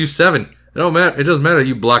just dealt you 7. No, Matt, it doesn't matter.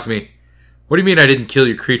 You blocked me. What do you mean I didn't kill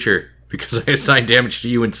your creature because I assigned damage to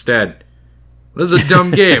you instead? This is a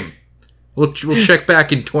dumb game. We'll check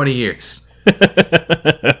back in 20 years.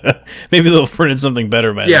 Maybe they'll print something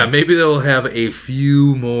better by then. Yeah, maybe they'll have a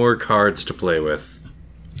few more cards to play with.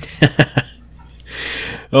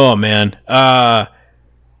 Oh, man. All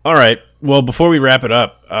right. Well, before we wrap it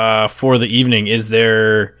up for the evening, is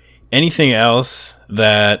there anything else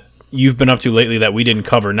that you've been up to lately that we didn't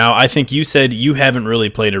cover? Now, I think you said you haven't really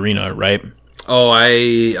played Arena, right? Oh,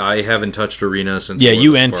 I haven't touched Arena since. Yeah,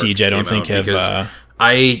 you and TJ, I don't think have.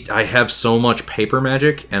 I have so much paper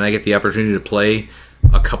Magic, and I get the opportunity to play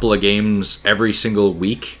a couple of games every single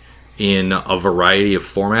week in a variety of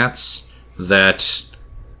formats that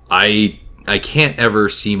I can't ever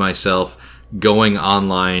see myself going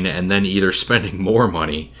online and then either spending more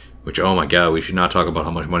money, which, oh my god, we should not talk about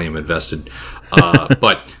how much money I'm invested,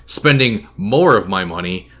 but spending more of my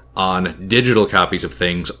money on digital copies of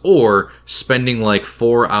things, or spending like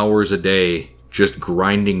 4 hours a day just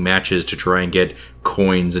grinding matches to try and get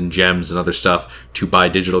coins and gems and other stuff to buy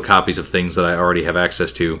digital copies of things that I already have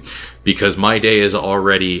access to, because my day is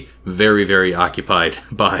already very, very occupied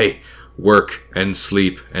by work and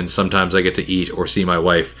sleep, and sometimes I get to eat or see my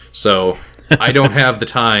wife. So I don't have the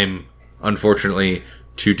time, unfortunately,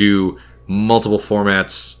 to do multiple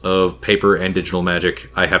formats of paper and digital Magic.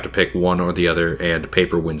 I have to pick one or the other, and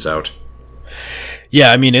paper wins out.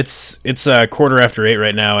 Yeah, I mean, it's 8:15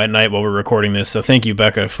 right now at night while we're recording this, so thank you,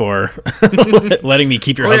 Becca, for letting me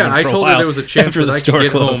keep your husband for a while. I told her there was a chance that I could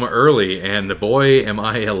get home early, and boy, am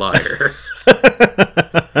I a liar.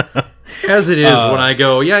 As it is, when I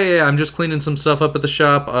go, yeah, I'm just cleaning some stuff up at the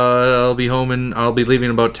shop, I'll be home and I'll be leaving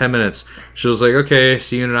in about 10 minutes. She was like, okay,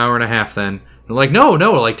 see you in an hour and a half then. I'm like, no,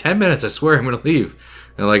 like 10 minutes, I swear I'm going to leave.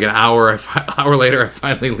 And like an hour later, I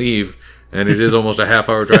finally leave. and it is almost a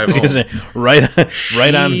half-hour drive home. Say,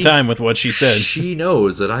 right on time with what she said. She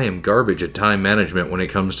knows that I am garbage at time management when it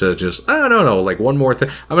comes to just, I don't know, like one more thing.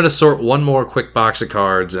 I'm going to sort one more quick box of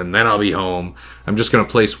cards, and then I'll be home. I'm just going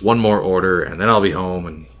to place one more order, and then I'll be home.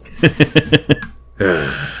 And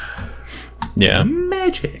yeah.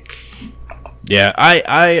 Magic. Yeah,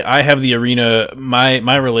 I have the Arena.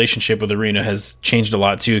 My relationship with Arena has changed a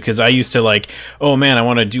lot too, because I used to like, oh man, I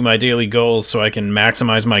want to do my daily goals so I can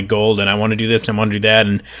maximize my gold, and I want to do this and I want to do that,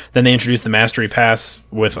 and then they introduced the Mastery Pass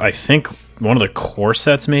with, I think, one of the core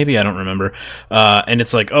sets, maybe, I don't remember, and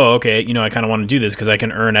it's like, oh, okay, I kind of want to do this because I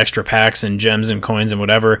can earn extra packs and gems and coins and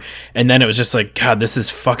whatever, and then it was just like, God, this is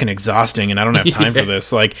fucking exhausting, and I don't have time for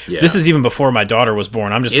this. Like, this is even before my daughter was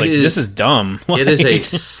born. I'm just this is dumb. It is a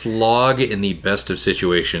slog in the best of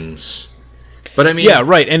situations. But I mean, yeah,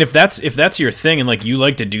 right. And if that's your thing and like you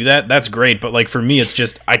like to do that, that's great. But like for me, it's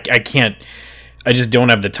just I can't. I just don't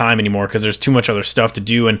have the time anymore because there's too much other stuff to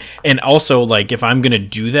do, and also like if I'm gonna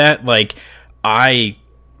do that, like I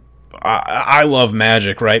love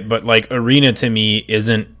Magic, right? But like Arena to me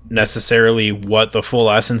isn't necessarily what the full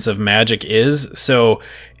essence of Magic is. So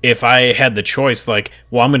if I had the choice, like,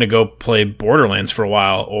 well, I'm gonna go play Borderlands for a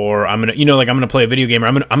while, or I'm gonna, I'm gonna play a video game, or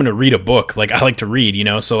I'm gonna read a book. Like I like to read,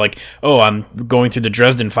 So like, oh, I'm going through the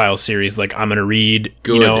Dresden Files series. Like I'm gonna read,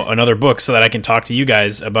 another book so that I can talk to you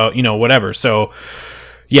guys about, whatever. So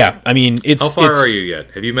yeah, I mean, it's. How far are you yet?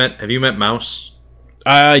 Have you met Mouse?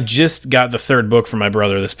 I just got the third book from my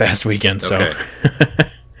brother this past weekend, so. Okay.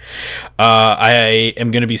 I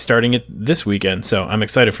am going to be starting it this weekend, so I'm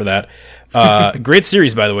excited for that. Great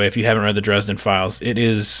series, by the way, if you haven't read the Dresden Files. It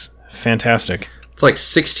is fantastic. It's like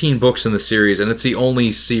 16 books in the series, and it's the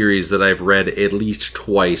only series that I've read at least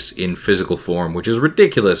twice in physical form, which is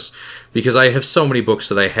ridiculous, because I have so many books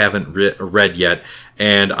that I haven't read yet,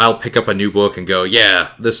 and I'll pick up a new book and go,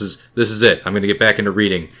 yeah, this is it. I'm going to get back into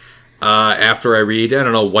reading. After I read, I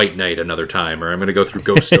don't know, White Knight another time, or I'm going to go through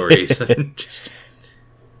Ghost Stories. Just...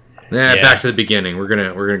 back to the beginning. We're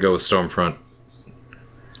gonna go with Stormfront.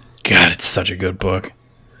 God, it's such a good book.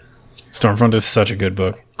 Stormfront is such a good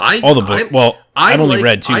book. I've only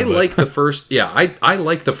read two. I like the first. Yeah, I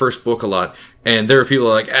like the first book a lot. And there are people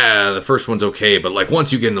who are like, the first one's okay, but like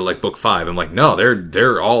once you get into like book 5, I'm like, no,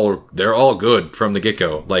 they're all good from the get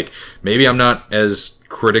go. Like maybe I'm not as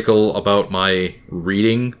critical about my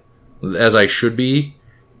reading as I should be,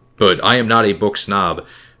 but I am not a book snob.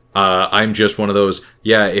 I'm just one of those,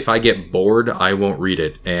 if I get bored, I won't read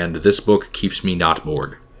it. And this book keeps me not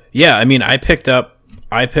bored. Yeah, I mean, I picked up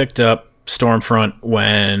Stormfront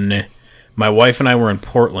when my wife and I were in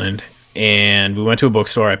Portland, and we went to a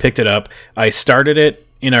bookstore. I picked it up. I started it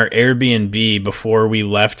in our Airbnb before we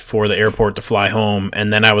left for the airport to fly home,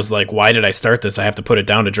 and then I was like, why did I start this? I have to put it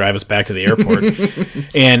down to drive us back to the airport.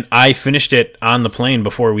 And I finished it on the plane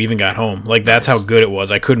before we even got home. Like, that's how good it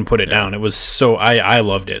was. I couldn't put it down. It was so I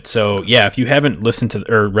loved it. So yeah, if you haven't listened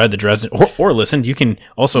to or read the Dresden or listened, you can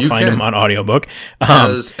also find them on audiobook.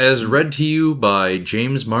 As read to you by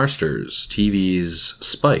James Marsters, TV's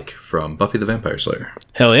Spike from Buffy the Vampire Slayer.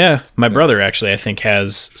 Hell yeah. My brother actually, I think,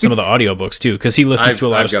 has some of the audiobooks too, because he listens to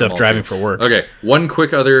a lot of stuff driving for work. Okay, one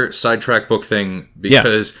quick other sidetrack book thing,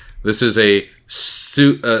 because this is a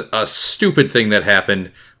stupid thing that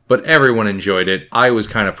happened, but everyone enjoyed it. I was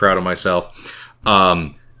kind of proud of myself.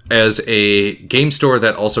 As a game store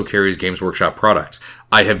that also carries Games Workshop products,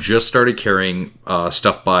 I have just started carrying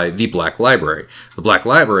stuff by the Black Library. The Black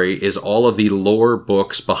Library is all of the lore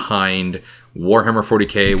books behind Warhammer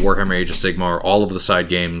 40k, Warhammer Age of Sigmar, all of the side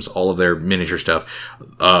games, all of their miniature stuff.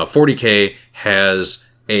 40k has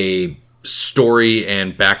a story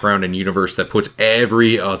and background and universe that puts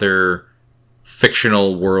every other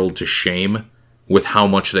fictional world to shame with how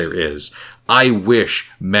much there is. I wish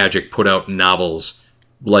Magic put out novels,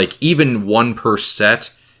 like even one per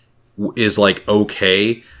set is like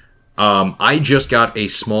okay. I just got a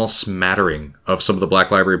small smattering of some of the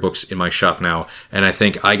Black Library books in my shop now, and I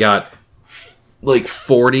think I got like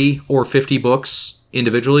 40 or 50 books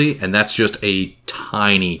individually, and that's just a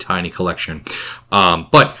tiny collection.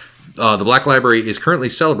 But the Black Library is currently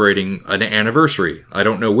celebrating an anniversary. I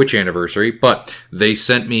don't know which anniversary, but they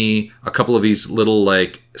sent me a couple of these little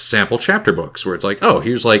like sample chapter books where it's like, oh,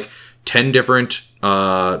 here's like 10 different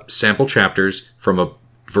sample chapters from a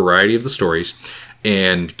variety of the stories,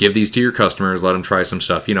 and give these to your customers, let them try some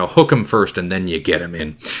stuff, hook them first and then you get them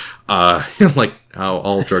in, like how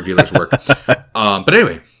all drug dealers work. But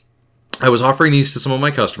anyway, I was offering these to some of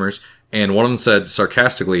my customers, and one of them said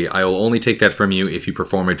sarcastically, I will only take that from you if you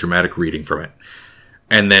perform a dramatic reading from it.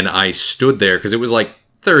 And then I stood there, because it was like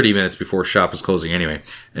 30 minutes before shop was closing anyway.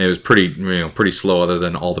 And it was pretty slow other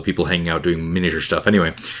than all the people hanging out doing miniature stuff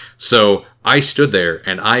anyway. So I stood there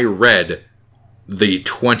and I read the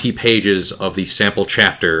 20 pages of the sample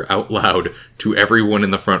chapter out loud to everyone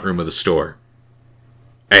in the front room of the store.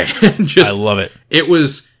 And just, I love it. It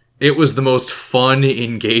was the most fun,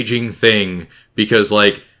 engaging thing because,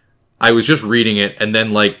 like, I was just reading it, and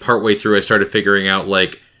then, like, partway through, I started figuring out,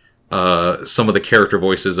 like, some of the character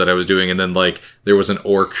voices that I was doing, and then, like, there was an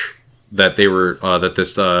orc that they were, that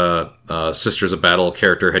this Sisters of Battle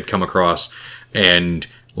character had come across, and,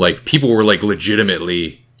 like, people were, like,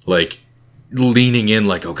 legitimately, like, leaning in,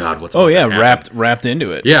 like, oh god, what's about to happen? wrapped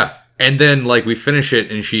into it. Yeah. And then, like, we finish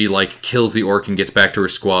it, and she, like, kills the orc and gets back to her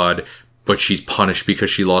squad, but she's punished because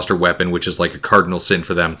she lost her weapon, which is, like, a cardinal sin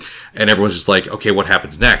for them. And everyone's just like, okay, what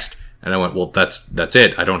happens next? And I went, well, that's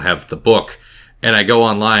it. I don't have the book. And I go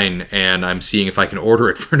online, and I'm seeing if I can order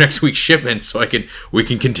it for next week's shipment so we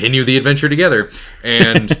can continue the adventure together.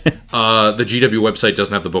 And the GW website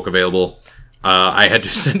doesn't have the book available. I had to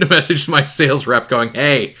send a message to my sales rep going,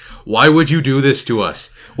 hey, why would you do this to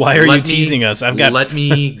us? Why are you teasing us? Let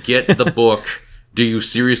me get the book. Do you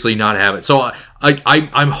seriously not have it? So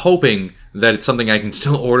I'm hoping that it's something I can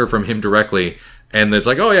still order from him directly. And it's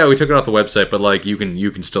like, oh yeah, we took it off the website, but like you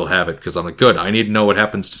can still have it. Because I'm like, good, I need to know what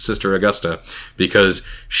happens to Sister Augusta. Because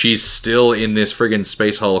she's still in this friggin'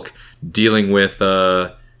 Space Hulk dealing with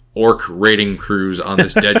orc raiding crews on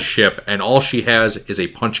this dead ship, and all she has is a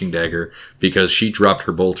punching dagger because she dropped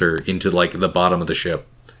her bolter into like the bottom of the ship.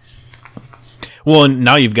 Well, and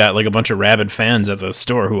now you've got like a bunch of rabid fans at the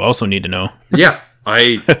store who also need to know. Yeah,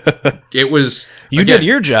 it was you did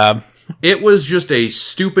your job. It was just a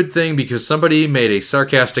stupid thing because somebody made a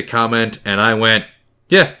sarcastic comment, and I went,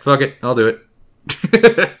 "Yeah, fuck it, I'll do it."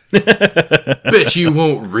 Bet you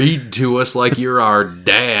won't read to us like you're our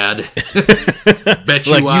dad. Bet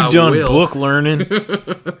you like you done book learning.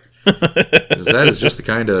 That is just the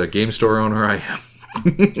kind of game store owner I am.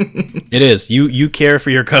 It is. You care for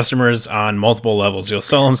your customers on multiple levels. You'll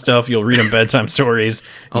sell them stuff. You'll read them bedtime stories.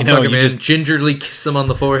 I'll tuck them in, gingerly kiss them on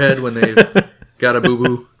the forehead when they've got a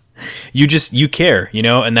boo-boo. You care,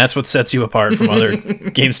 and that's what sets you apart from other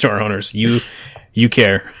game store owners. You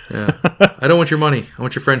care. Yeah. I don't want your money. I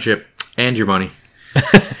want your friendship and your money.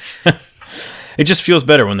 It just feels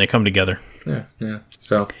better when they come together. Yeah.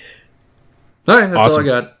 So, all right, that's awesome.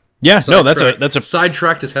 All I got. Yeah, that's a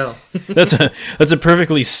sidetracked as hell. that's a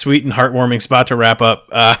perfectly sweet and heartwarming spot to wrap up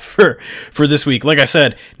for this week. Like I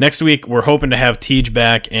said, next week we're hoping to have Tej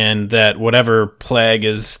back, and that whatever plague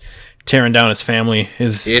is tearing down his family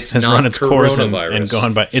has run its course and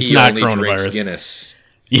gone by. It's not coronavirus. Drinks Guinness.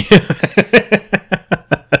 Yeah.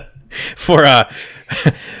 For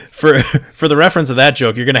the reference of that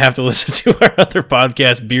joke, you're going to have to listen to our other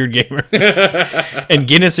podcast, Beard Gamers. And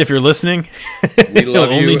Guinness, if you're listening, we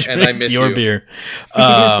love you and I miss your you. Beer.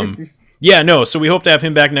 So we hope to have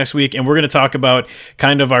him back next week, and we're going to talk about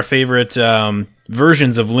kind of our favorite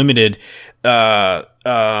versions of Limited. God,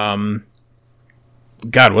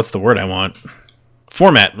 what's the word I want?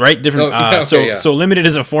 Format, right? Different. So Limited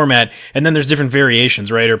is a format, and then there's different variations,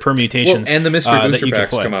 right, or permutations. Well, and the mystery booster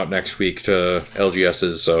packs come out next week to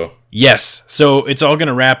LGSs. So yes, so it's all going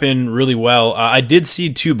to wrap in really well. I did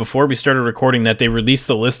see too before we started recording that they released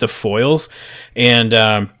the list of foils, and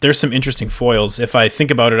there's some interesting foils. If I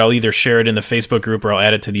think about it, I'll either share it in the Facebook group or I'll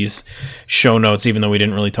add it to these show notes, even though we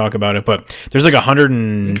didn't really talk about it. But there's like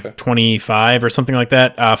 125 or something like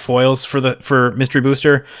that foils for Mystery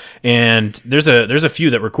Booster, and there's a few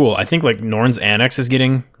that were cool. I think like Norn's Annex is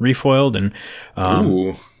getting refoiled, and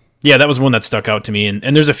ooh. Yeah, that was one that stuck out to me.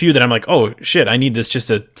 And there's a few that I'm like, oh, shit, I need this just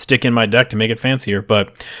to stick in my deck to make it fancier.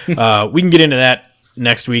 But we can get into that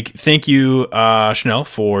next week. Thank you, Schnell,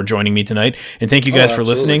 for joining me tonight. And thank you guys for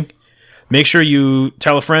listening. Make sure you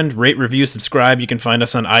tell a friend, rate, review, subscribe. You can find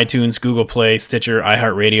us on iTunes, Google Play, Stitcher,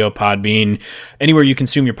 iHeartRadio, Podbean, anywhere you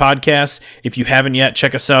consume your podcasts. If you haven't yet,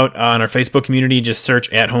 check us out on our Facebook community. Just search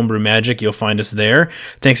 @Homebrew Magic. You'll find us there.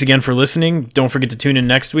 Thanks again for listening. Don't forget to tune in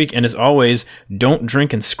next week. And as always, don't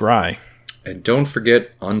drink and scry. And don't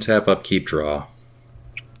forget, untap, upkeep, draw.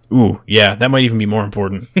 Ooh, yeah, that might even be more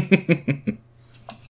important.